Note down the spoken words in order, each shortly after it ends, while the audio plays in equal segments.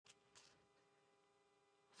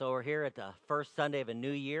So we're here at the first Sunday of a new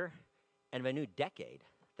year and of a new decade.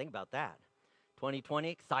 Think about that. 2020,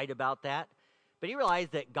 excited about that. But you realize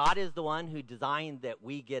that God is the one who designed that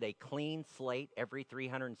we get a clean slate every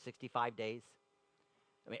 365 days?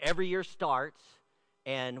 I mean, every year starts,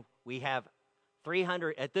 and we have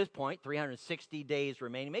 300, at this point, 360 days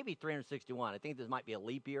remaining, maybe 361. I think this might be a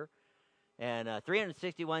leap year. And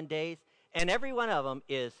 361 days, and every one of them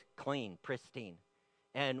is clean, pristine.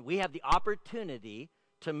 And we have the opportunity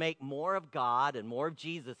to make more of God and more of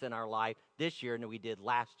Jesus in our life this year than we did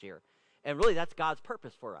last year. And really, that's God's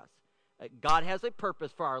purpose for us. God has a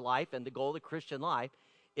purpose for our life, and the goal of the Christian life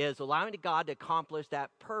is allowing God to accomplish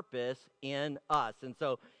that purpose in us. And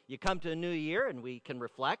so you come to a new year, and we can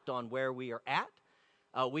reflect on where we are at.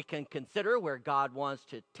 We can consider where God wants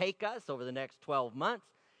to take us over the next 12 months.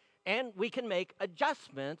 And we can make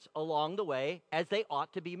adjustments along the way as they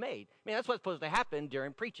ought to be made. I mean, that's what's supposed to happen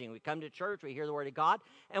during preaching. We come to church, we hear the Word of God,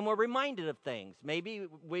 and we're reminded of things. Maybe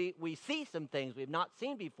we see some things we've not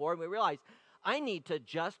seen before, and we realize, I need to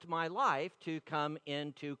adjust my life to come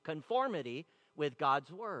into conformity with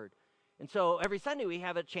God's Word. And so every Sunday we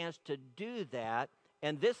have a chance to do that.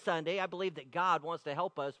 And this Sunday, I believe that God wants to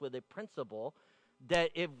help us with a principle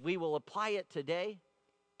that if we will apply it today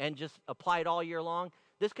and just apply it all year long,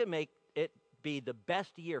 this could make it be the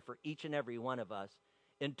best year for each and every one of us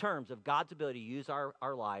in terms of God's ability to use our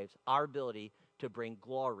lives, our ability to bring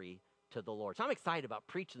glory to the Lord. So I'm excited about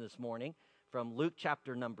preaching this morning from Luke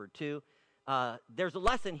chapter number 2. There's a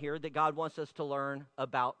lesson here that God wants us to learn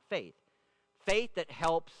about faith. Faith that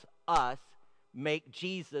helps us make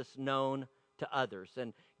Jesus known to others.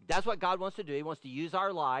 And that's what God wants to do. He wants to use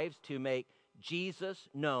our lives to make Jesus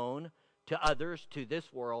known to others, to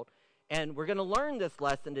this world. And we're going to learn this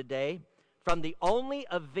lesson today from the only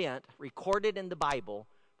event recorded in the Bible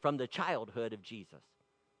from the childhood of Jesus.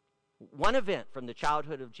 One event from the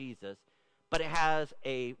childhood of Jesus, but it has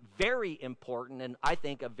a very important and I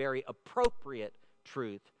think a very appropriate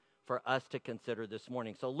truth for us to consider this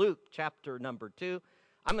morning. So Luke chapter number 2,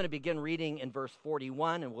 I'm going to begin reading in verse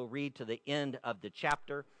 41, and we'll read to the end of the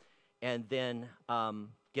chapter and then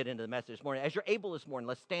get into the message this morning. As you're able this morning,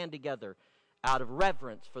 let's stand together out of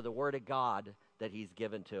reverence for the Word of God that He's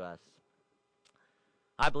given to us.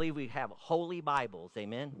 I believe we have holy Bibles,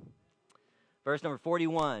 amen? Verse number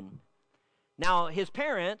 41. Now his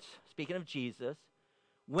parents, speaking of Jesus,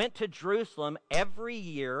 went to Jerusalem every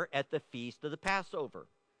year at the feast of the Passover.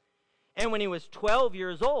 And when he was 12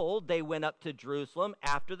 years old, they went up to Jerusalem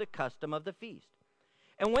after the custom of the feast.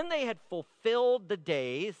 And when they had fulfilled the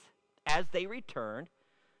days as they returned,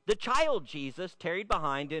 the child Jesus tarried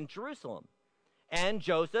behind in Jerusalem. And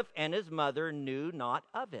Joseph and his mother knew not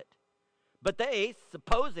of it. But they,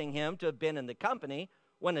 supposing him to have been in the company,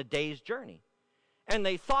 went a day's journey. And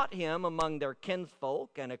they sought him among their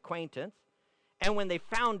kinsfolk and acquaintance. And when they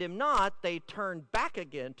found him not, they turned back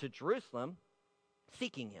again to Jerusalem,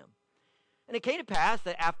 seeking him. And it came to pass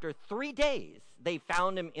that after 3 days, they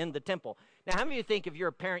found him in the temple. Now, how many of you think if you're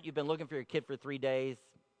a parent, you've been looking for your kid for 3 days?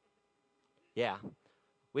 Yeah.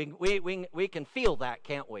 We can feel that,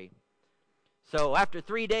 can't we? So after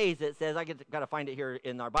 3 days, it says, I got to find it here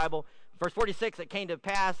in our Bible. Verse 46, it came to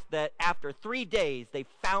pass that after 3 days, they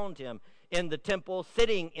found him in the temple,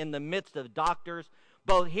 sitting in the midst of doctors,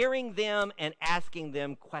 both hearing them and asking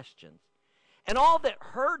them questions. And all that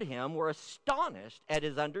heard him were astonished at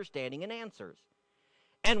his understanding and answers.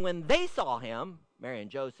 And when they saw him, Mary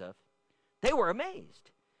and Joseph, they were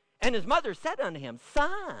amazed. And his mother said unto him,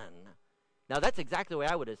 Son. Now that's exactly the way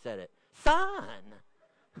I would have said it. Son.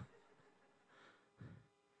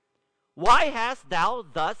 Why hast thou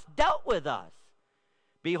thus dealt with us?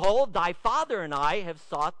 Behold, thy father and I have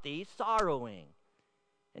sought thee sorrowing.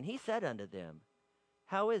 And he said unto them,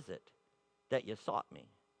 How is it that ye sought me?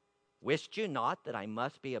 Wist you not that I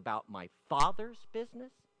must be about my Father's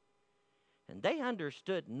business? And they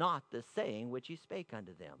understood not the saying which he spake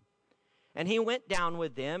unto them. And he went down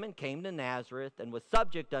with them and came to Nazareth and was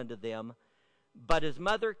subject unto them. But his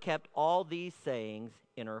mother kept all these sayings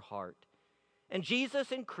in her heart. And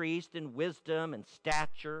Jesus increased in wisdom and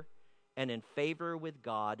stature and in favor with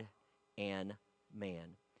God and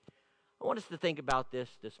man. I want us to think about this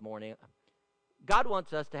morning. God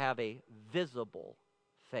wants us to have a visible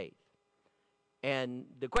faith. And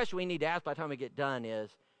the question we need to ask by the time we get done is,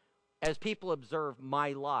 as people observe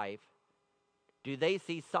my life, do they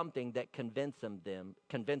see something that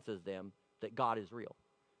convinces them that God is real?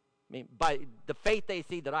 I mean, by the faith they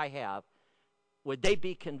see that I have, would they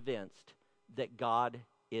be convinced that God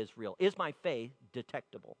is real? Is my faith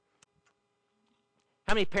detectable?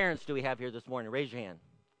 How many parents do we have here this morning? Raise your hand.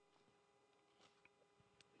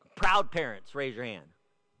 Proud parents, raise your hand.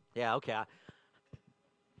 Yeah, okay.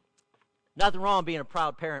 Nothing wrong being a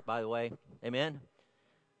proud parent, by the way. Amen?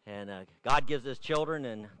 And God gives us children,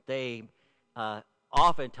 and they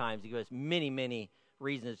oftentimes give us many, many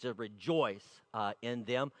reasons to rejoice in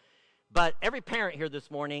them. But every parent here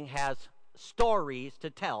this morning has stories to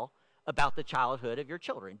tell about the childhood of your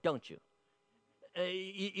children, don't you?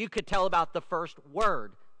 You could tell about the first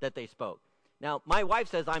word that they spoke. Now, my wife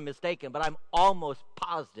says I'm mistaken, but I'm almost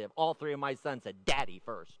positive all three of my sons said daddy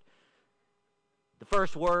first. The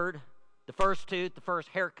first word, the first tooth, the first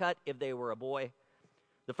haircut if they were a boy,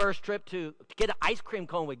 the first trip to get an ice cream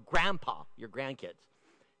cone with grandpa, your grandkids,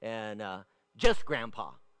 and just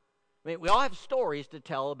grandpa. I mean, we all have stories to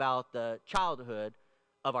tell about the childhood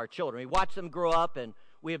of our children. We watch them grow up, and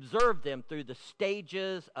we observe them through the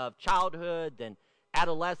stages of childhood, then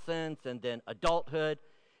adolescence, and then adulthood.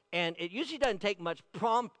 And it usually doesn't take much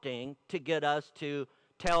prompting to get us to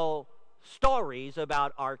tell stories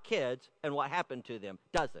about our kids and what happened to them,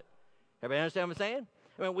 does it? Everybody understand what I'm saying?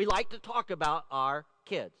 I mean, we like to talk about our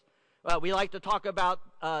kids. We like to talk about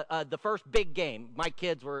the first big game. My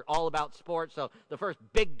kids were all about sports, so the first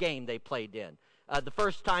big game they played in. The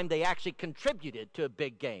first time they actually contributed to a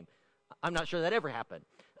big game. I'm not sure that ever happened.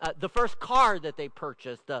 The first car that they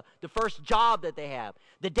purchased, the first job that they have,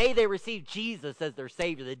 the day they received Jesus as their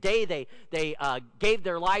Savior, the day they gave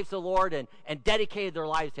their lives to the Lord and dedicated their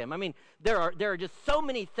lives to Him. I mean, there are just so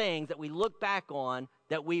many things that we look back on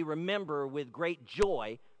that we remember with great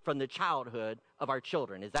joy from the childhood of our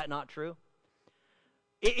children. Is that not true?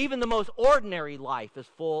 Even the most ordinary life is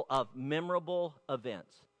full of memorable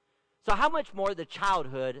events. So how much more the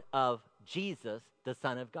childhood of Jesus, the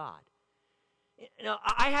Son of God? You know,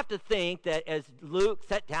 I have to think that as Luke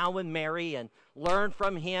sat down with Mary and learned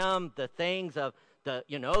from him the things of the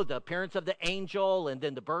appearance of the angel and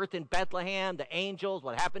then the birth in Bethlehem, the angels,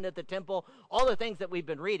 what happened at the temple, all the things that we've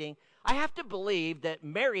been reading, I have to believe that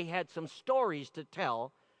Mary had some stories to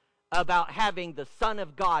tell about having the Son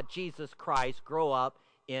of God, Jesus Christ, grow up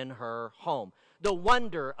in her home. The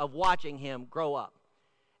wonder of watching him grow up.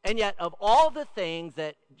 And yet, of all the things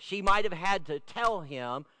that she might have had to tell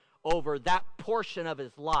him over that portion of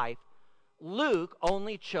his life, Luke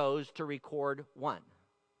only chose to record one,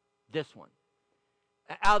 this one.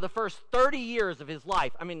 Out of the first 30 years of his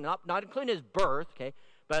life, I mean, not including his birth, okay,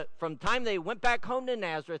 but from the time they went back home to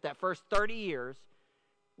Nazareth, that first 30 years,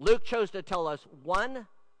 Luke chose to tell us one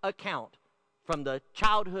account from the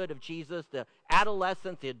childhood of Jesus, the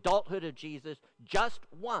adolescence, the adulthood of Jesus, just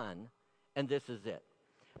one, and this is it.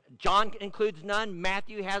 John includes none,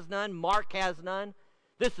 Matthew has none, Mark has none.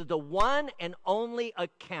 This is the one and only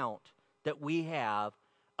account that we have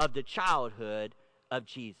of the childhood of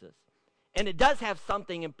Jesus. And it does have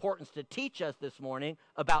something important to teach us this morning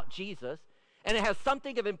about Jesus, and it has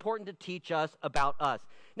something of importance to teach us about us.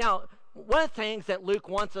 Now, one of the things that Luke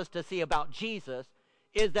wants us to see about Jesus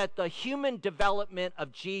is that the human development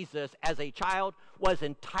of Jesus as a child was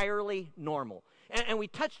entirely normal. And we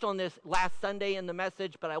touched on this last Sunday in the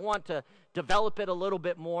message, but I want to develop it a little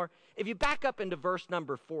bit more. If you back up into verse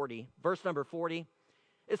number 40,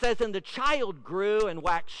 it says, "And the child grew and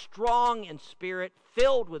waxed strong in spirit,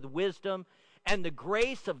 filled with wisdom, and the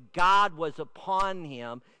grace of God was upon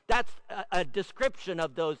him." That's a description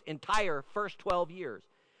of those entire first 12 years.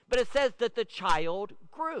 But it says that the child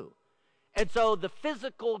grew. And so the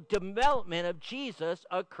physical development of Jesus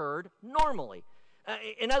occurred normally.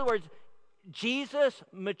 In other words, Jesus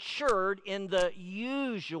matured in the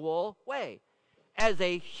usual way. As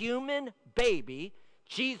a human baby,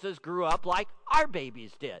 Jesus grew up like our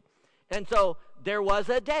babies did. And so there was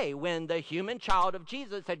a day when the human child of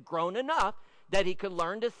Jesus had grown enough that he could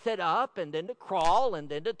learn to sit up and then to crawl and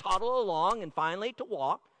then to toddle along and finally to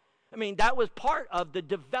walk. I mean, that was part of the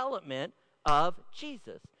development of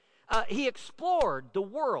Jesus. He explored the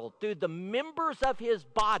world through the members of his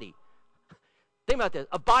body. Think about this,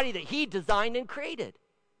 a body that he designed and created.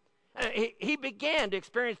 He began to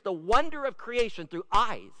experience the wonder of creation through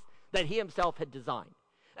eyes that he himself had designed.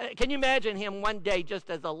 Can you imagine him one day just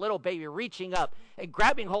as a little baby reaching up and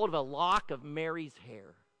grabbing hold of a lock of Mary's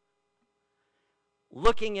hair,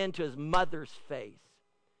 looking into his mother's face,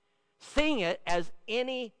 seeing it as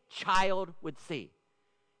any child would see.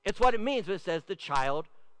 It's what it means when it says the child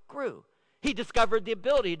grew. He discovered the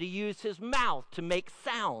ability to use his mouth to make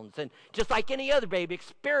sounds, and just like any other baby,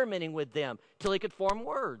 experimenting with them till he could form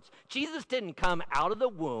words. Jesus didn't come out of the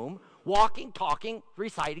womb walking, talking,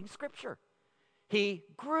 reciting scripture. He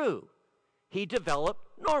grew. He developed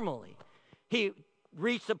normally. He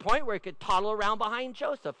reached the point where he could toddle around behind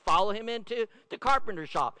Joseph, follow him into the carpenter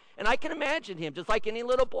shop. And I can imagine him, just like any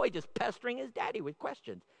little boy, just pestering his daddy with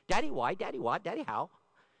questions. Daddy, why? Daddy, what? Daddy, how?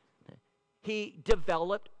 he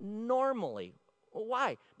developed normally.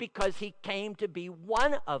 Why? Because he came to be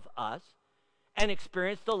one of us and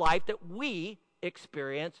experienced the life that we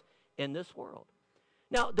experience in this world.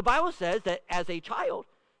 Now, the Bible says that as a child,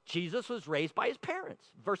 Jesus was raised by his parents.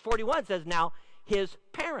 Verse 41 says, now his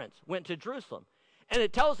parents went to Jerusalem. And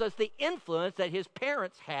it tells us the influence that his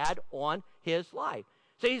parents had on his life.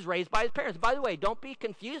 So he's raised by his parents. By the way, don't be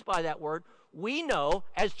confused by that word. We know,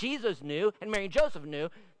 as Jesus knew, and Mary and Joseph knew,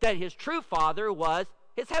 that his true father was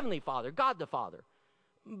his heavenly Father, God the Father.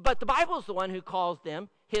 But the Bible is the one who calls them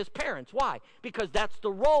his parents. Why? Because that's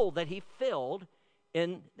the role that he filled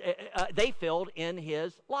in. They filled in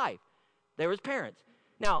his life. They were his parents.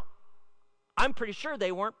 Now, I'm pretty sure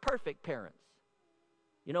they weren't perfect parents.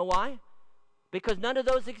 You know why? Because none of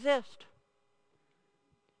those exist.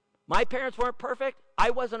 My parents weren't perfect.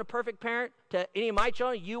 I wasn't a perfect parent to any of my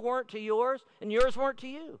children. You weren't to yours, and yours weren't to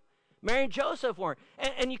you. Mary and Joseph weren't.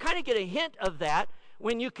 And you kind of get a hint of that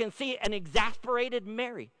when you can see an exasperated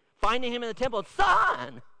Mary finding him in the temple.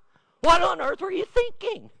 Son, what on earth were you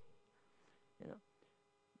thinking? You know,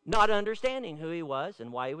 not understanding who he was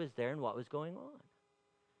and why he was there and what was going on.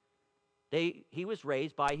 He was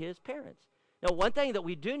raised by his parents. Now, one thing that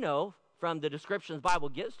we do know from the descriptions the Bible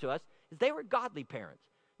gives to us is they were godly parents.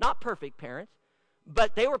 Not perfect parents,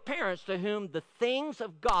 but they were parents to whom the things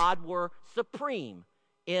of God were supreme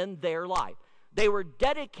in their life. They were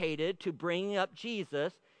dedicated to bringing up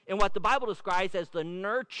Jesus in what the Bible describes as the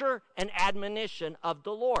nurture and admonition of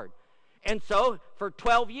the Lord. And so for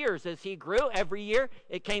 12 years as he grew, every year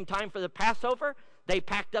it came time for the Passover. They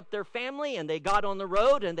packed up their family and they got on the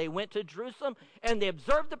road and they went to Jerusalem and they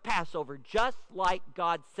observed the Passover just like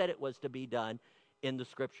God said it was to be done in the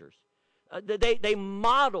Scriptures. They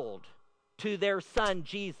modeled to their son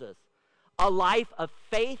Jesus a life of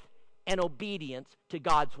faith and obedience to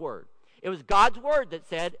God's Word. It was God's Word that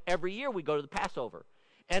said every year we go to the Passover.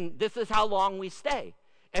 And this is how long we stay.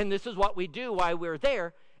 And this is what we do while we're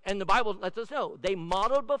there. And the Bible lets us know they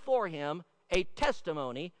modeled before him a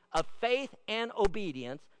testimony of faith and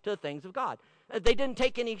obedience to the things of God. They didn't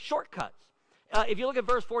take any shortcuts. If you look at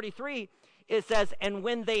verse 43, it says, and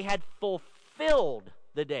when they had fulfilled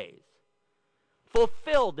the days,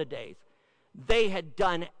 they had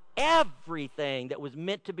done everything that was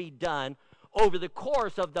meant to be done over the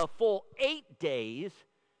course of the full 8 days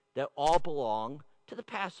that all belong to the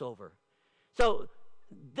Passover. So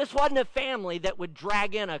this wasn't a family that would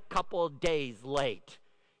drag in a couple of days late.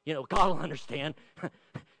 You know, God will understand.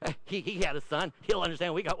 he had a son. He'll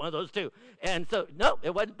understand. We got one of those too. And so, no,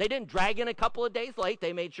 they didn't drag in a couple of days late.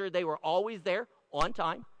 They made sure they were always there on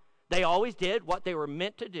time. They always did what they were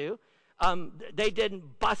meant to do. They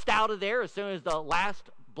didn't bust out of there as soon as the last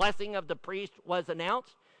blessing of the priest was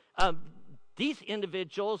announced. These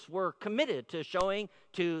individuals were committed to showing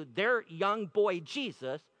to their young boy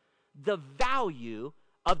Jesus the value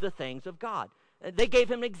of the things of God. They gave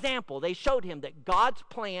him an example. They showed him that God's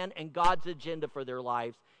plan and God's agenda for their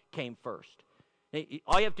lives came first.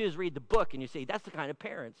 All you have to do is read the book and you see that's the kind of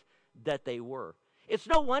parents that they were. It's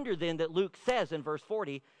no wonder then that Luke says in verse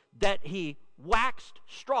 40 that he waxed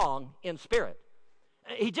strong in spirit.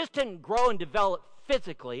 He just didn't grow and develop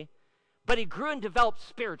physically, but he grew and developed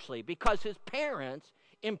spiritually because his parents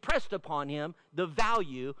impressed upon him the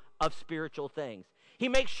value of spiritual things. He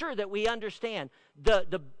makes sure that we understand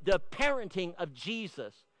the parenting of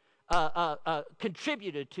Jesus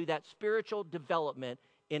contributed to that spiritual development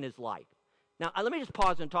in his life. Now, let me just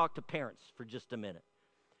pause and talk to parents for just a minute.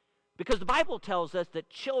 Because the Bible tells us that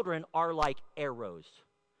children are like arrows.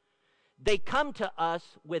 They come to us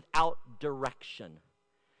without direction.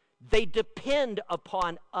 They depend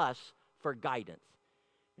upon us for guidance.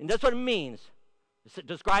 And that's what it means. It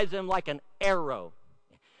describes them like an arrow.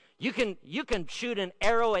 You can shoot an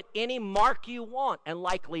arrow at any mark you want and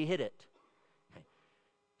likely hit it.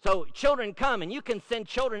 So children come, and you can send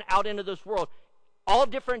children out into this world all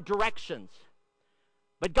different directions.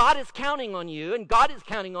 But God is counting on you, and God is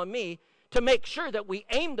counting on me to make sure that we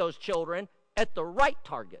aim those children at the right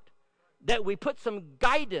target, that we put some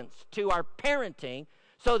guidance to our parenting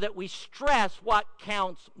so that we stress what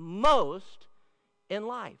counts most in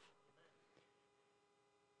life.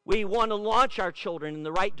 We want to launch our children in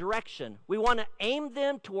the right direction. We want to aim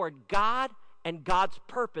them toward God and God's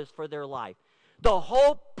purpose for their life. The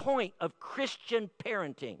whole point of Christian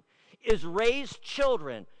parenting is raise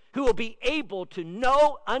children who will be able to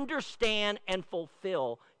know, understand, and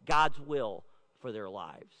fulfill God's will for their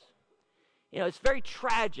lives. You know, it's very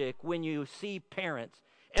tragic when you see parents,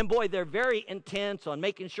 and boy, they're very intense on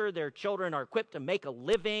making sure their children are equipped to make a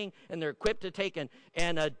living, and they're equipped to take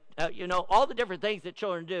all the different things that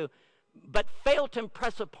children do. but fail to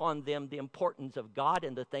impress upon them the importance of God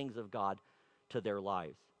and the things of God to their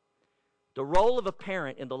lives. The role of a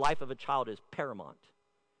parent in the life of a child is paramount.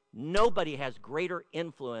 Nobody has greater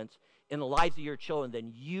influence in the lives of your children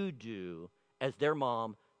than you do as their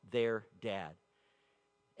mom, their dad.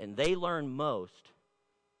 And they learn most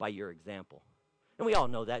by your example. And we all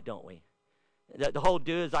know that, don't we? The whole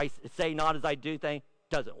do as I say, not as I do thing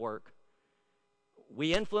doesn't work.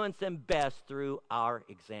 We influence them best through our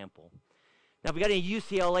example. Now, if we got any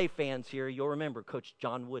UCLA fans here, you'll remember Coach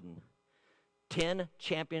John Wooden. 10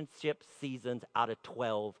 championship seasons out of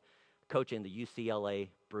 12 coaching the UCLA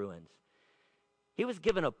Bruins. He was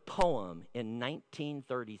given a poem in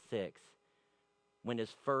 1936 when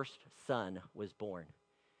his first son was born.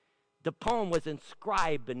 The poem was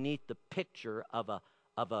inscribed beneath the picture of a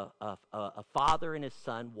father and his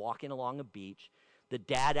son walking along a beach, the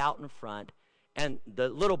dad out in front, and the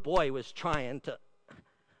little boy was trying to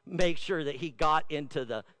make sure that he got into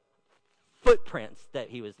the footprints that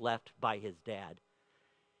he was left by his dad.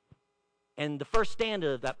 And the first stanza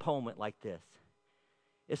of that poem went like this.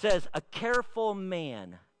 It says, "A careful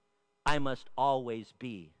man I must always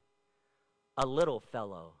be. A little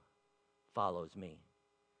fellow follows me.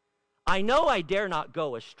 I know I dare not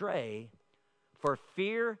go astray, for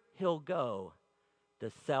fear he'll go the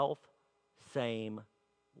self-same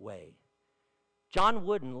way." John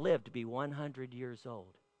Wooden lived to be 100 years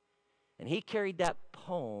old. And he carried that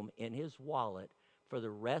poem in his wallet for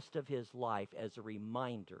the rest of his life as a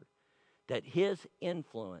reminder that his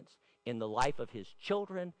influence in the life of his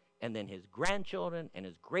children and then his grandchildren and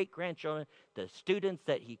his great-grandchildren, the students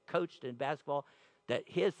that he coached in basketball, that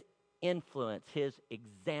his influence, his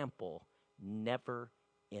example never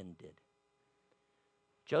ended.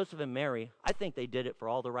 Joseph and Mary, I think they did it for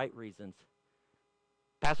all the right reasons.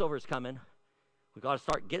 Passover is coming. We've got to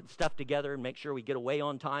start getting stuff together and make sure we get away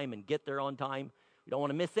on time and get there on time. We don't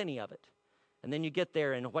want to miss any of it. And then you get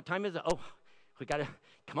there, and what time is it? Oh, we got to,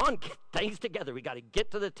 come on, get things together. We got to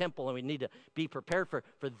get to the temple, and we need to be prepared for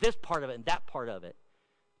this part of it and that part of it.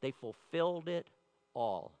 They fulfilled it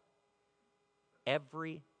all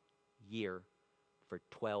every year for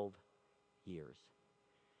 12 years.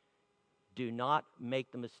 Do not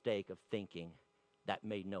make the mistake of thinking that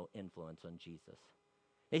made no influence on Jesus.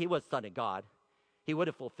 He was Son of God. He would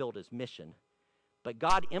have fulfilled his mission. But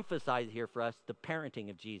God emphasized here for us the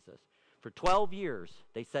parenting of Jesus. For 12 years,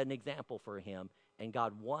 they set an example for him, and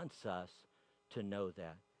God wants us to know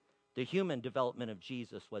that. The human development of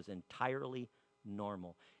Jesus was entirely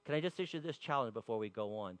normal. Can I just issue this challenge before we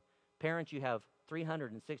go on? Parents, you have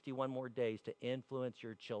 361 more days to influence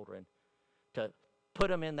your children, to put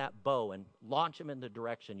them in that bow and launch them in the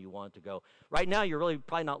direction you want to go. Right now, you're really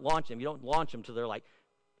probably not launching them. You don't launch them till they're like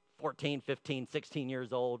 14, 15, 16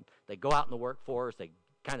 years old. They go out in the workforce. They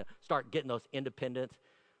kind of start getting those independence.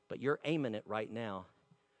 But you're aiming it right now.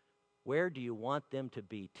 Where do you want them to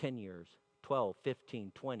be 10 years, 12,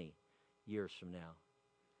 15, 20 years from now?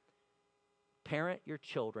 Parent your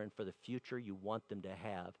children for the future you want them to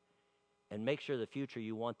have, and make sure the future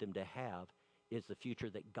you want them to have is the future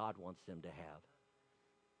that God wants them to have.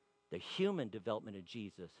 The human development of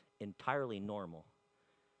Jesus, entirely normal.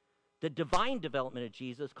 The divine development of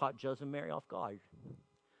Jesus caught Joseph and Mary off guard.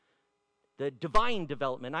 The divine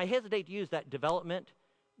development, I hesitate to use that development,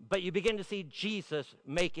 but you begin to see Jesus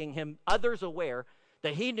making him others aware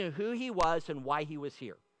that he knew who he was and why he was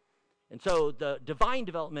here. And so the divine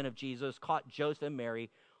development of Jesus caught Joseph and Mary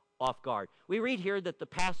off guard. We read here that the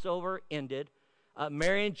Passover ended.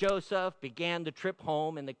 Mary and Joseph began the trip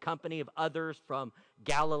home in the company of others from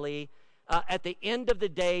Galilee. At the end of the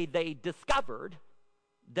day, they discovered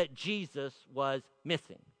that Jesus was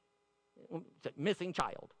missing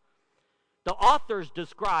child. The authors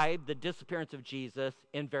describe the disappearance of Jesus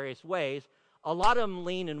in various ways. A lot of them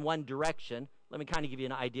lean in one direction. Let me kind of give you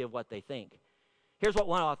an idea of what they think. Here's what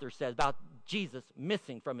one author says about Jesus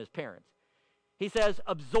missing from his parents. He says,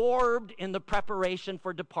 absorbed in the preparation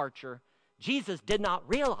for departure, Jesus did not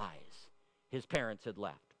realize his parents had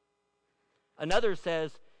left. Another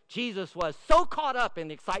says, Jesus was so caught up in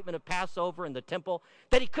the excitement of Passover and the temple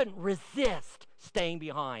that he couldn't resist staying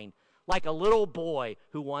behind, like a little boy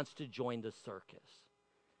who wants to join the circus.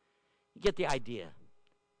 You get the idea.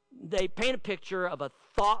 They paint a picture of a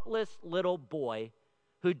thoughtless little boy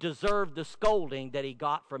who deserved the scolding that he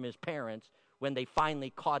got from his parents when they finally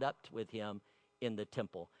caught up with him in the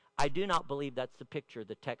temple. I do not believe that's the picture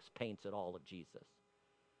the text paints at all of Jesus.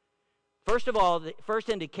 First of all, the first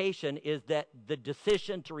indication is that the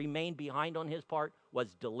decision to remain behind on his part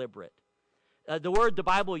was deliberate. The word the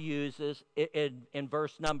Bible uses in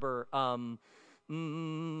verse number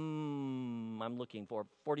I'm looking for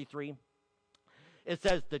 43. It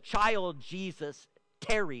says, the child Jesus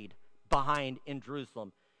tarried behind in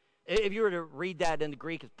Jerusalem. If you were to read that in the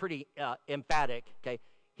Greek, it's pretty emphatic. Okay,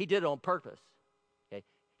 he did it on purpose. Okay,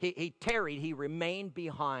 he tarried. He remained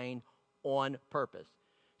behind on purpose.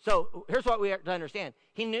 So here's what we have to understand.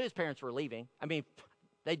 He knew his parents were leaving. I mean,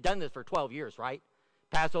 they'd done this for 12 years, right?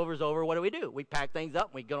 Passover's over. What do? We pack things up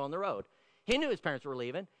and we go on the road. He knew his parents were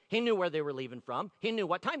leaving. He knew where they were leaving from. He knew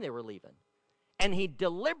what time they were leaving. And he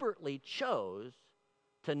deliberately chose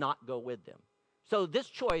to not go with them. So this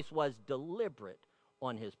choice was deliberate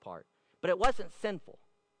on his part. But it wasn't sinful.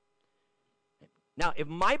 Now, if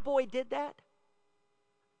my boy did that,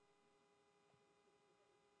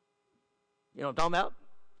 you know what I'm talking about?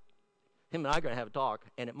 Him and I are going to have a talk,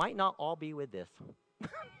 and it might not all be with this.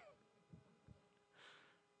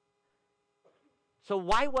 So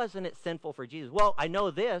why wasn't it sinful for Jesus? Well, I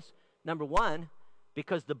know this, number one,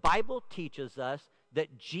 because the Bible teaches us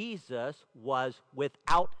that Jesus was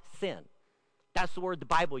without sin. That's the word the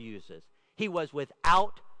Bible uses. He was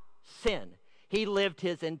without sin. He lived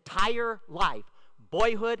his entire life,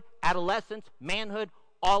 boyhood, adolescence, manhood,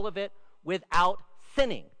 all of it, without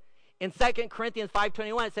sinning. In 2 Corinthians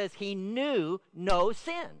 5:21, it says he knew no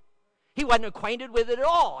sin. He wasn't acquainted with it at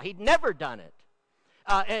all. He'd never done it.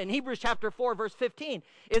 In Hebrews chapter 4, verse 15,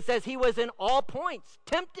 it says he was in all points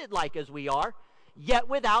tempted like as we are, yet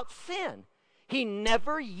without sin. He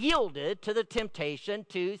never yielded to the temptation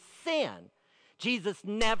to sin. Jesus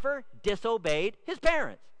never disobeyed his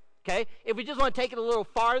parents. Okay? If we just want to take it a little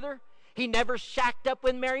farther, he never shacked up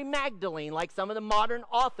with Mary Magdalene like some of the modern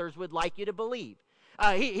authors would like you to believe.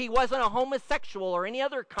 He wasn't a homosexual or any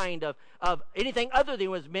other kind of anything other than he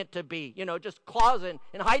was meant to be, just closeting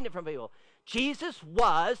and hiding it from people. Jesus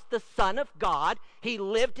was the Son of God. He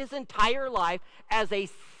lived his entire life as a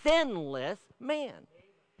sinless man.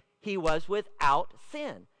 He was without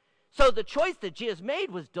sin. So the choice that Jesus made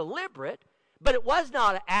was deliberate, but it was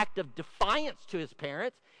not an act of defiance to his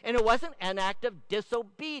parents, and it wasn't an act of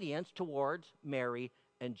disobedience towards Mary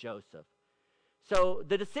and Joseph. So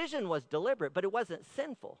the decision was deliberate, but it wasn't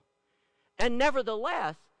sinful. And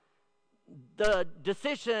nevertheless, the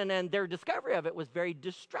decision and their discovery of it was very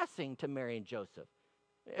distressing to Mary and Joseph.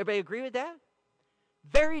 Everybody agree with that?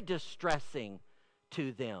 Very distressing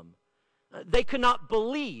to them. They could not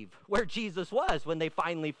believe where Jesus was when they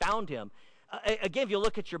finally found him. Again, if you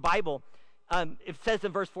look at your Bible, it says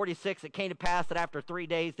in verse 46, it came to pass that after 3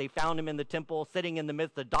 days they found him in the temple, sitting in the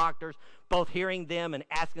midst of doctors, both hearing them and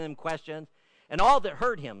asking them questions. And all that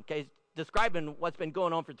heard him, okay, describing what's been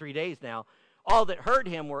going on for 3 days now, all that heard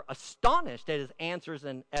him were astonished at his answers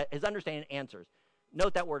and his understanding answers.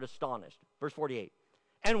 Note that word astonished. Verse 48.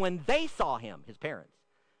 And when they saw him, his parents,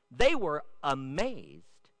 they were amazed.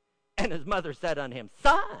 And his mother said unto him,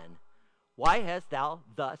 Son, why hast thou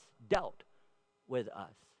thus dealt with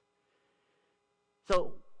us?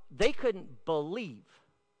 So they couldn't believe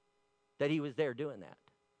that he was there doing that.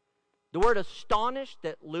 The word astonished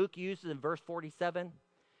that Luke uses in verse 47,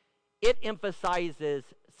 it emphasizes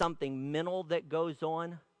something mental that goes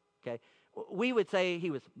on. Okay, we would say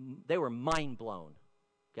they were mind blown.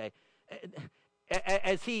 Okay,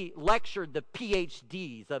 as he lectured the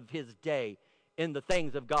PhDs of his day in the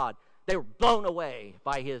things of God, they were blown away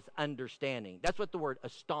by his understanding. That's what the word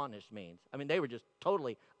astonished means. I mean, they were just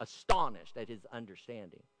totally astonished at his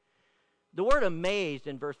understanding. The word amazed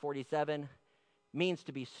in verse 47 means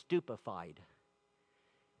to be stupefied.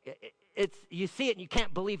 You see it and you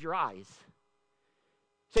can't believe your eyes.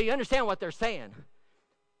 So you understand what they're saying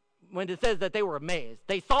when it says that they were amazed.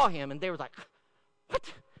 They saw him and they were like,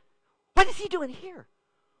 what is he doing here?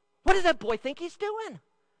 What does that boy think he's doing?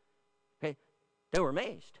 Okay, they were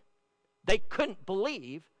amazed. They couldn't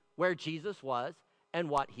believe where Jesus was and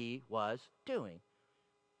what he was doing.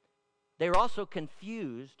 They were also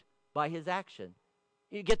confused by his action.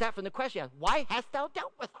 You get that from the question, why hast thou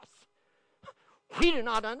dealt with us? We do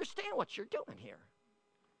not understand what you're doing here.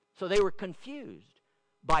 So they were confused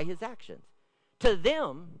by his actions. To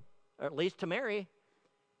them, or at least to Mary,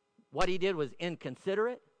 what he did was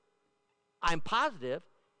inconsiderate. I'm positive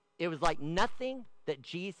it was like nothing that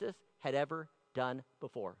Jesus had ever done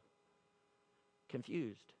before.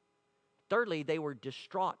 Confused. Thirdly, they were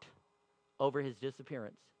distraught over his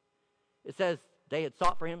disappearance. It says they had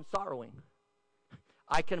sought for him sorrowing.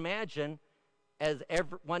 I can imagine as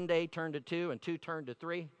one day turned to two and two turned to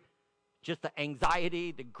three, just the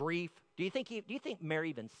anxiety, the grief. Do you think Mary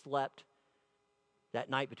even slept that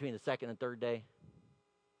night between the second and third day?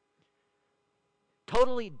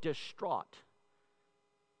 Totally distraught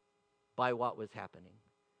by what was happening.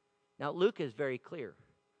 Now, Luke is very clear.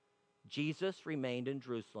 Jesus remained in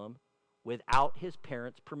Jerusalem without his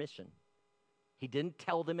parents' permission. He didn't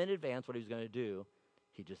tell them in advance what he was going to do.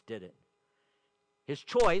 He just did it. His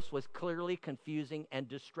choice was clearly confusing and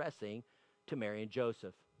distressing to Mary and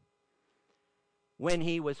Joseph. When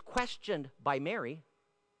he was questioned by Mary,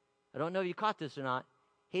 I don't know if you caught this or not,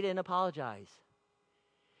 he didn't apologize.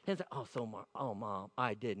 He didn't say, Mom,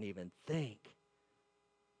 I didn't even think.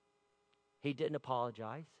 He didn't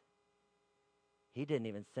apologize. He didn't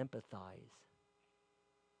even sympathize.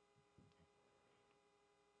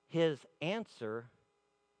 His answer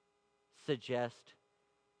suggests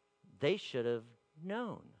they should have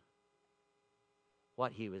known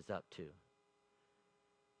what he was up to.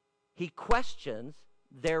 He questions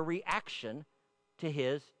their reaction to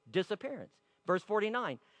his disappearance. Verse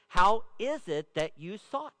 49, how is it that you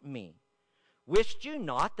sought me? Wished you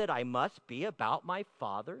not that I must be about my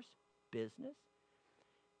Father's business?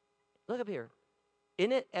 Look up here.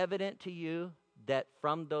 Isn't it evident to you that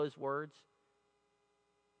from those words,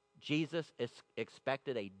 Jesus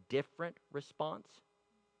expected a different response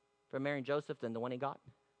from Mary and Joseph than the one he got?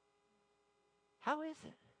 How is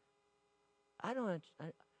it?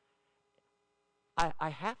 I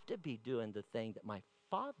have to be doing the thing that my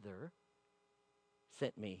Father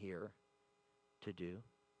sent me here to do.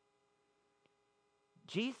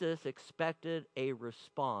 Jesus expected a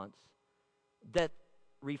response that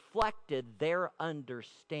reflected their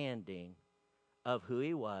understanding of who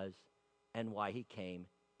he was and why he came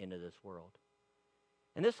into this world.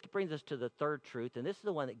 And this brings us to the third truth, and this is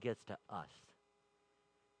the one that gets to us.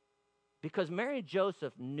 Because Mary and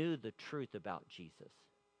Joseph knew the truth about Jesus,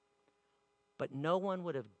 but no one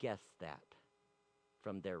would have guessed that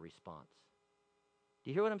from their response. Do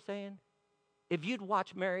you hear what I'm saying? If you'd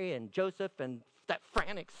watch Mary and Joseph and that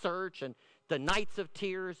frantic search and the nights of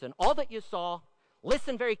tears and all that you saw,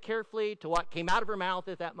 listen very carefully to what came out of her mouth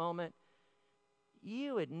at that moment,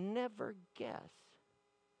 you would never guess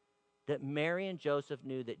that Mary and Joseph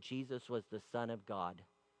knew that Jesus was the Son of God,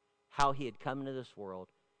 how he had come into this world,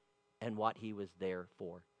 and what he was there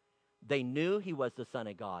for. They knew he was the Son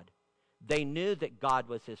of God. They knew that God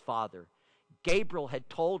was his Father. Gabriel had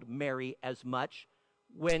told Mary as much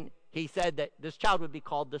when he said that this child would be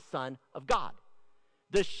called the Son of God.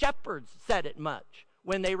 The shepherds said it much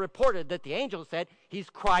when they reported that the angel said, he's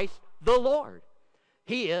Christ the Lord.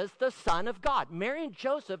 He is the Son of God. Mary and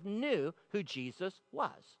Joseph knew who Jesus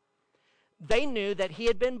was. They knew that he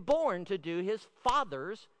had been born to do his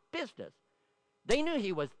Father's business. They knew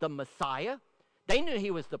he was the Messiah. They knew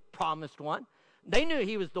he was the promised one. They knew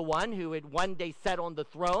he was the one who would one day sit on the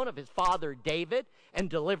throne of his father David and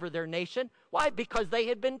deliver their nation. Why? Because they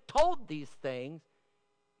had been told these things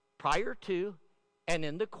prior to and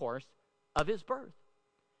in the course of his birth.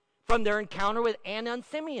 From their encounter with Anna and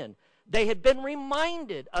Simeon, they had been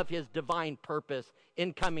reminded of his divine purpose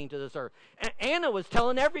in coming to this earth. Anna was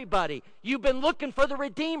telling everybody, you've been looking for the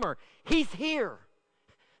Redeemer. He's here.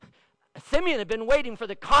 Simeon had been waiting for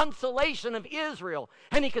the consolation of Israel,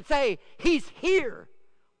 and he could say, he's here.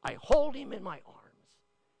 I hold him in my arms.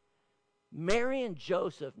 Mary and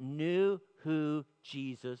Joseph knew who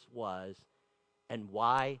Jesus was and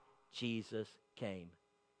why Jesus came.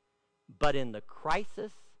 But in the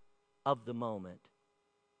crisis of the moment,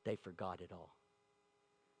 they forgot it all.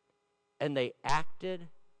 And they acted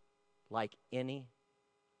like any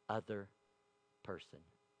other person.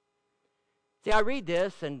 See, I read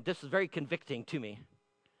this, and this is very convicting to me.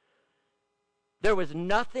 There was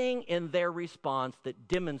nothing in their response that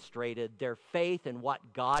demonstrated their faith in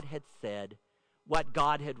what God had said, what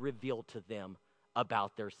God had revealed to them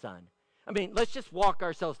about their son. I mean, let's just walk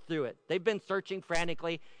ourselves through it. They've been searching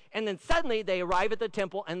frantically, and then suddenly they arrive at the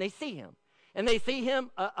temple, and they see him. And they see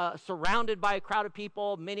him surrounded by a crowd of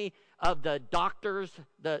people, many of the doctors,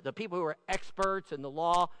 the people who are experts in the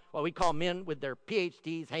law, what we call men with their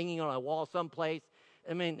PhDs hanging on a wall someplace.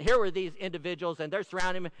 I mean, here were these individuals, and they're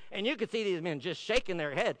surrounding him, and you could see these men just shaking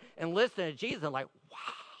their head and listening to Jesus and like, wow.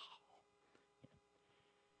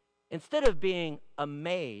 Instead of being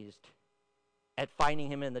amazed at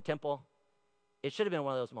finding him in the temple, it should have been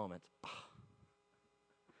one of those moments. Oh,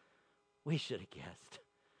 we should have guessed.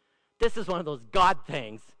 This is one of those God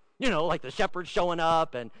things, you know, like the shepherds showing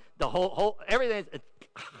up and the whole everything.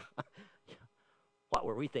 What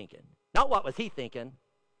were we thinking? Not what was he thinking,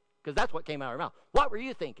 because that's what came out of our mouth. What were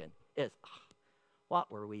you thinking?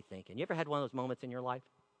 What were we thinking? You ever had one of those moments in your life?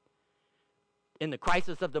 In the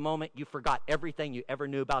crisis of the moment, you forgot everything you ever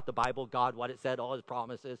knew about the Bible, God, what it said, all his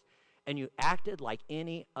promises, and you acted like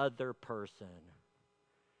any other person.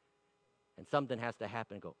 And something has to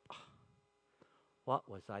happen and go, what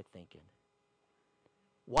was I thinking?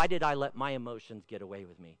 Why did I let my emotions get away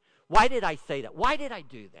with me? Why did I say that? Why did I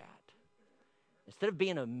do that? Instead of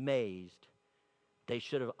being amazed, they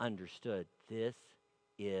should have understood this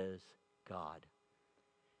is God.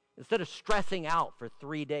 Instead of stressing out for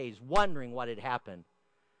 3 days, wondering what had happened,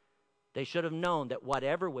 they should have known that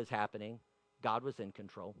whatever was happening, God was in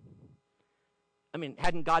control. I mean,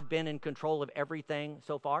 hadn't God been in control of everything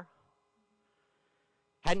so far?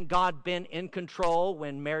 Hadn't God been in control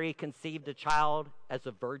when Mary conceived a child as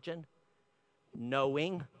a virgin,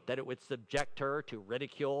 knowing that it would subject her to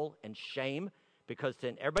ridicule and shame, because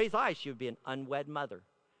in everybody's eyes she would be an unwed mother,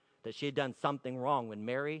 that she had done something wrong when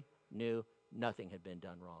Mary knew nothing had been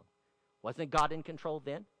done wrong? Wasn't God in control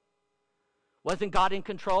then? Wasn't God in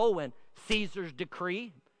control when Caesar's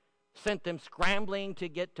decree sent them scrambling to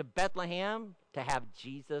get to Bethlehem to have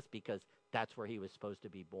Jesus because that's where he was supposed to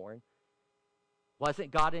be born?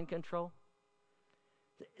 Wasn't God in control?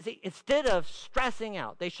 See, instead of stressing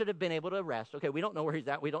out, they should have been able to rest. Okay, we don't know where he's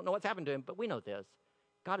at. We don't know what's happened to him, but we know this.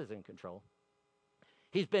 God is in control.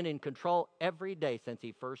 He's been in control every day since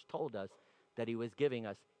he first told us that he was giving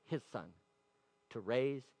us his son to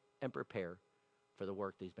raise and prepare for the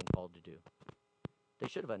work that he's been called to do. They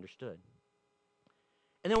should have understood.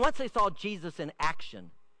 And then once they saw Jesus in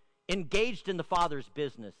action, engaged in the Father's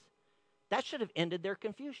business, that should have ended their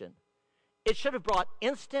confusion. It should have brought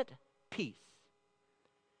instant peace.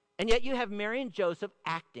 And yet you have Mary and Joseph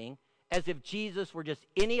acting as if Jesus were just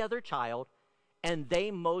any other child, and they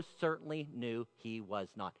most certainly knew he was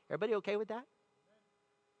not. Everybody okay with that?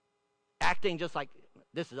 Acting just like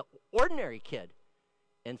this is an ordinary kid,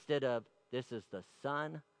 instead of this is the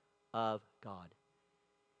Son of God.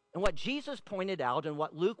 And what Jesus pointed out, and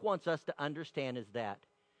what Luke wants us to understand, is that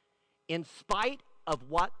in spite of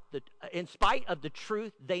the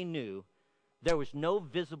truth they knew, there was no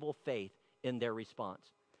visible faith in their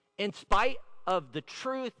response. In spite of the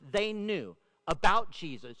truth they knew about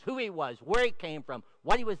Jesus, who he was, where he came from,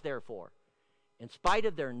 what he was there for, in spite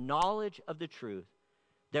of their knowledge of the truth,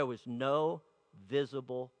 there was no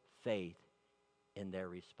visible faith in their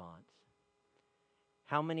response.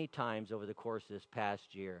 How many times over the course of this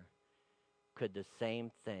past year could the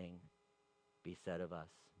same thing be said of us?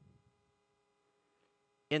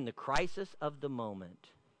 In the crisis of the moment,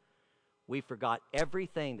 we forgot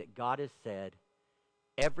everything that God has said.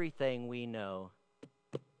 Everything we know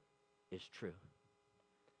is true.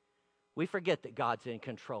 We forget that God's in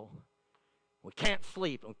control. We can't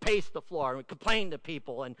sleep, and we pace the floor, and we complain to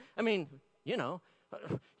people. And I mean,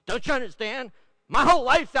 don't you understand? My whole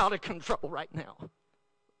life's out of control right now.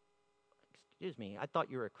 Excuse me, I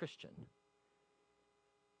thought you were a Christian.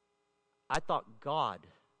 I thought God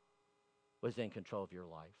was in control of your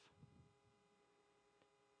life.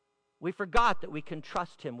 We forgot that we can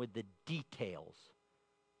trust him with the details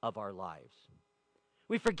of our lives.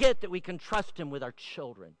 We forget that we can trust him with our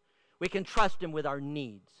children. We can trust him with our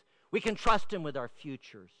needs. We can trust him with our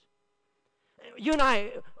futures. You and I,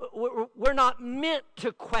 we're not meant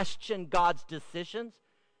to question God's decisions.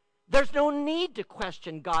 There's no need to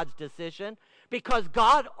question God's decision, because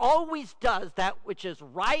God always does that which is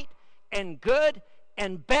right and good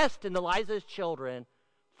and best in the lives of his children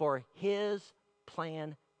for his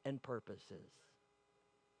plan and purposes.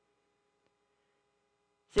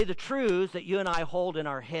 See, the truths that you and I hold in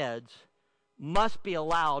our heads must be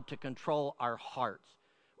allowed to control our hearts.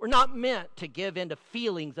 We're not meant to give in to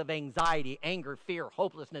feelings of anxiety, anger, fear,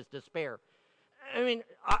 hopelessness, despair. I mean,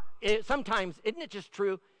 sometimes, isn't it just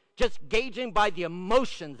true, just gauging by the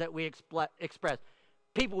emotions that we express,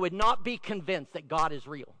 people would not be convinced that God is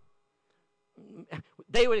real.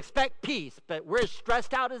 They would expect peace, but we're as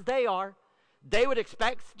stressed out as they are. They would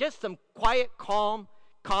expect just some quiet, calm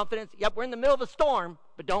confidence. Yep, we're in the middle of a storm,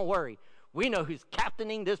 but don't worry. We know who's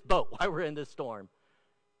captaining this boat while we're in this storm.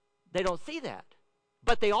 They don't see that,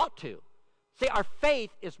 but they ought to. See, our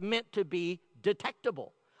faith is meant to be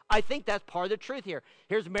detectable. I think that's part of the truth here.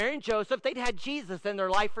 Here's Mary and Joseph. They'd had Jesus in their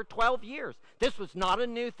life for 12 years. This was not a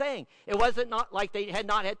new thing. It wasn't not like they had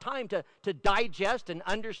not had time to digest and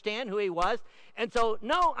understand who he was. And so,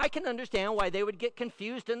 no, I can understand why they would get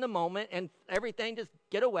confused in the moment and everything just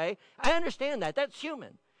get away. I understand that. That's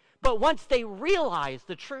human. But once they realized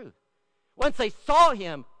the truth, once they saw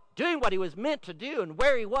him doing what he was meant to do and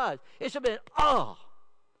where he was, it should have been, oh,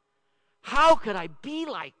 how could I be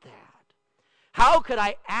like that? How could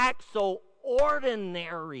I act so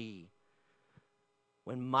ordinary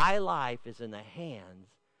when my life is in the hands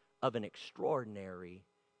of an extraordinary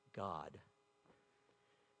God?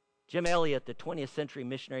 Jim Elliot, the 20th century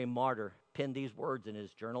missionary martyr, penned these words in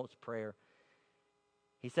his journal. It's prayer.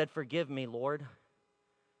 He said, "Forgive me, Lord,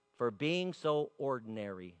 for being so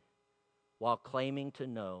ordinary while claiming to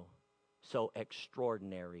know so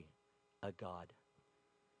extraordinary a God.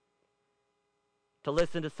 To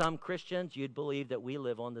listen to some Christians, you'd believe that we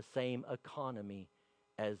live on the same economy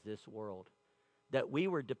as this world, that we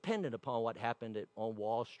were dependent upon what happened on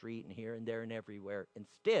Wall Street and here and there and everywhere,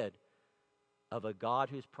 instead of a God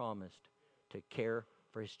who's promised to care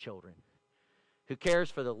for his children, who cares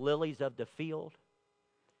for the lilies of the field,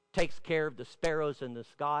 takes care of the sparrows in the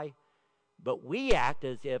sky. But we act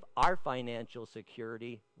as if our financial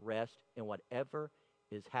security rests in whatever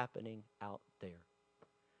is happening out there.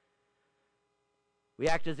 We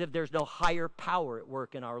act as if there's no higher power at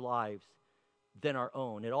work in our lives than our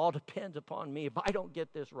own. It all depends upon me. If I don't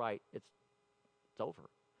get this right, it's over.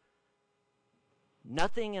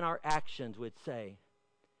 Nothing in our actions would say,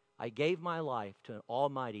 I gave my life to an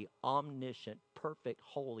almighty, omniscient, perfect,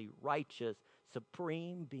 holy, righteous,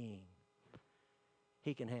 supreme being.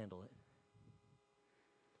 He can handle it.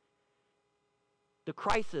 The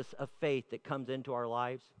crisis of faith that comes into our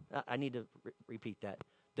lives, I need to repeat that.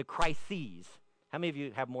 The crises. How many of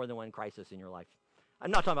you have more than one crisis in your life?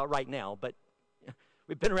 I'm not talking about right now, but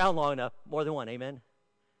we've been around long enough, more than one, amen?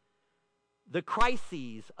 The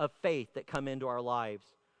crises of faith that come into our lives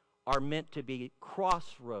are meant to be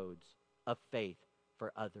crossroads of faith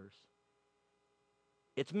for others.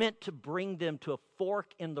 It's meant to bring them to a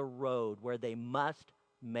fork in the road where they must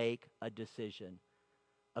make a decision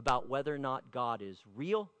about whether or not God is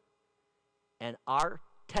real, and our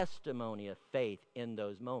testimony of faith in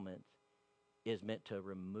those moments is meant to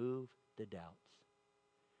remove the doubts.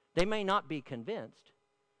 They may not be convinced,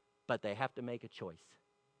 but they have to make a choice.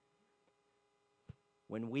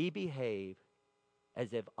 When we behave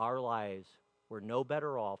as if our lives were no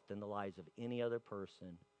better off than the lives of any other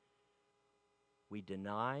person, we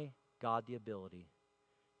deny God the ability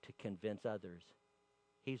to convince others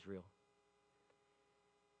He's real.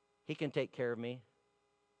 He can take care of me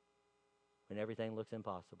when everything looks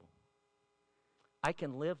impossible. I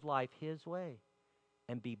can live life His way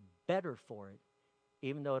and be better for it,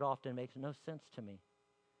 even though it often makes no sense to me.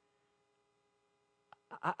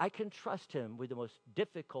 I can trust Him with the most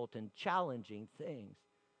difficult and challenging things.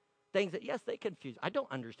 Things that, yes, they confuse. I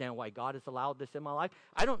don't understand why God has allowed this in my life.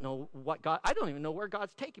 I don't even know where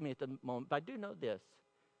God's taking me at the moment, but I do know this.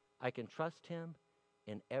 I can trust Him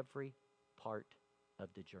in every part of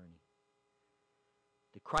the journey.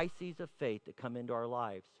 The crises of faith that come into our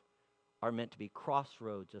lives are meant to be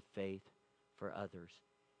crossroads of faith for others.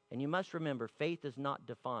 And you must remember, faith is not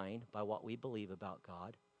defined by what we believe about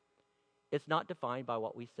God. It's not defined by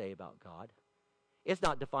what we say about God. It's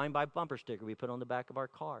not defined by a bumper sticker we put on the back of our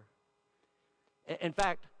car. In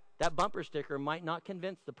fact, that bumper sticker might not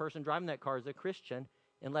convince the person driving that car as a Christian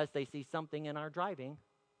unless they see something in our driving,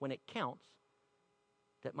 when it counts,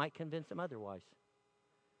 that might convince them otherwise.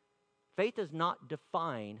 Faith is not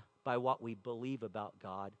defined by what we believe about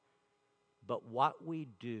God, but what we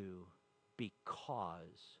do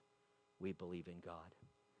because we believe in God.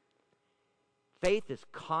 Faith is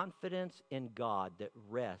confidence in God that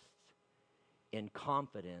rests in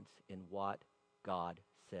confidence in what God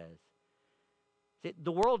says. See,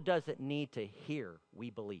 the world doesn't need to hear we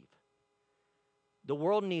believe. The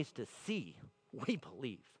world needs to see we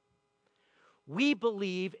believe. We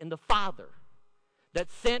believe in the Father that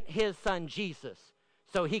sent His Son Jesus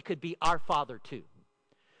so He could be our Father too.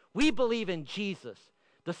 We believe in Jesus,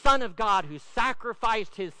 the Son of God who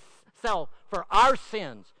sacrificed Himself for our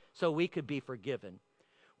sins so we could be forgiven.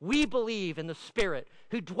 We believe in the Spirit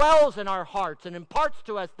who dwells in our hearts and imparts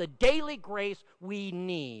to us the daily grace we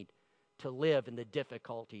need to live in the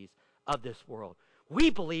difficulties of this world.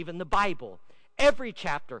 We believe in the Bible, every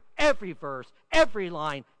chapter, every verse, every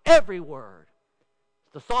line, every word.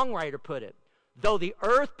 The songwriter put it, though the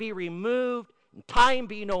earth be removed and time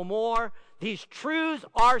be no more, these truths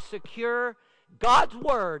are secure. God's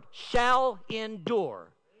word shall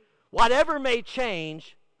endure. Whatever may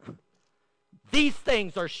change, these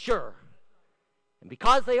things are sure. And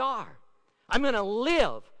because they are, I'm going to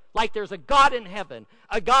live like there's a God in heaven,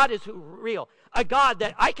 a God is real, a God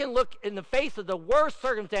that I can look in the face of the worst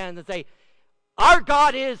circumstance and say, our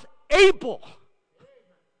God is able.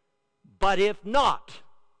 But if not,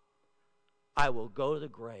 I will go to the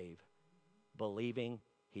grave believing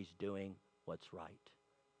He's doing what's right.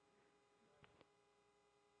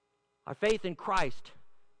 Our faith in Christ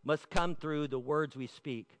must come through the words we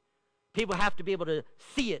speak. People have to be able to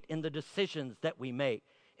see it in the decisions that we make,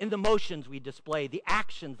 in the motions we display, the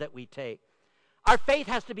actions that we take. Our faith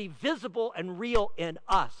has to be visible and real in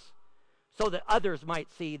us so that others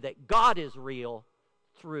might see that God is real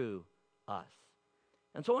through us.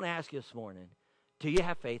 And so I want to ask you this morning, do you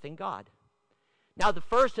have faith in God? Now, the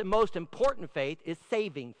first and most important faith is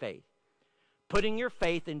saving faith. Putting your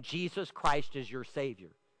faith in Jesus Christ as your Savior.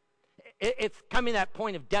 It's coming to that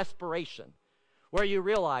point of desperation where you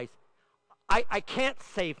realize, I can't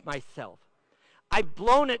save myself. I've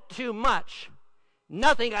blown it too much.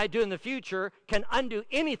 Nothing I do in the future can undo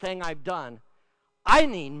anything I've done. I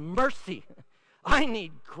need mercy. I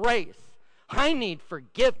need grace. I need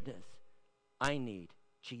forgiveness. I need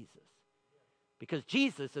Jesus. Because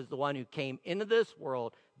Jesus is the one who came into this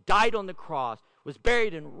world, died on the cross, was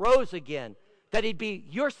buried and rose again, that he'd be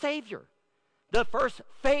your Savior. The first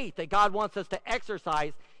faith that God wants us to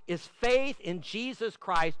exercise is faith in Jesus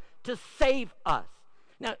Christ to save us.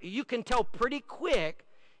 Now, you can tell pretty quick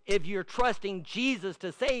if you're trusting Jesus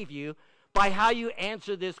to save you by how you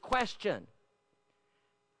answer this question.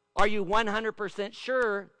 Are you 100%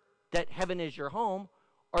 sure that heaven is your home,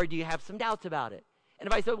 or do you have some doubts about it? And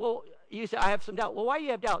if I said, well, you say, I have some doubt. Well, why do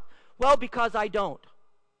you have doubts? Well, because I don't.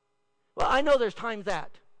 Well, I know there's times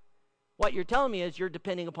that. What you're telling me is you're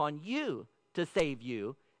depending upon you to save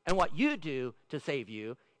you and what you do to save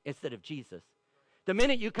you instead of Jesus. The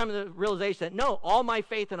minute you come to the realization that, no, all my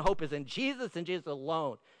faith and hope is in Jesus and Jesus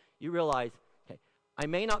alone, you realize, okay, I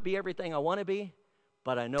may not be everything I want to be,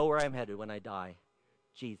 but I know where I'm headed when I die.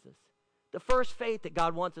 Jesus. The first faith that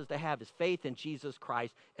God wants us to have is faith in Jesus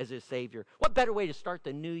Christ as his Savior. What better way to start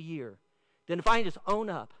the new year than if I just own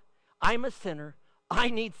up, I'm a sinner, I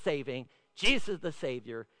need saving, Jesus is the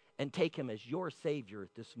Savior, and take him as your Savior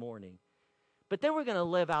this morning. But then we're going to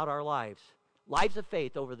live out our lives of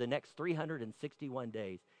faith over the next 361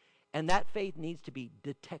 days. And that faith needs to be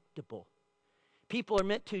detectable. People are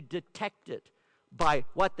meant to detect it by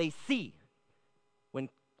what they see when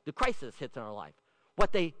the crisis hits in our life,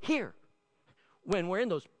 what they hear when we're in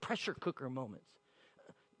those pressure cooker moments,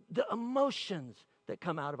 the emotions that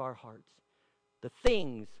come out of our hearts, the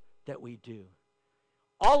things that we do.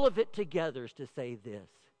 All of it together is to say this: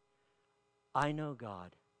 I know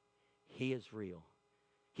God. He is real.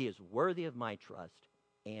 He is worthy of my trust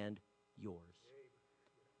and yours.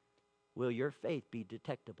 Will your faith be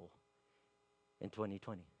detectable in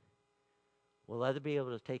 2020? Will others be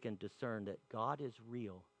able to take and discern that God is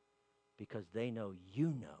real because they know you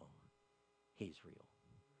know he's real?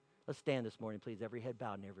 Let's stand this morning, please. Every head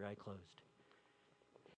bowed and every eye closed.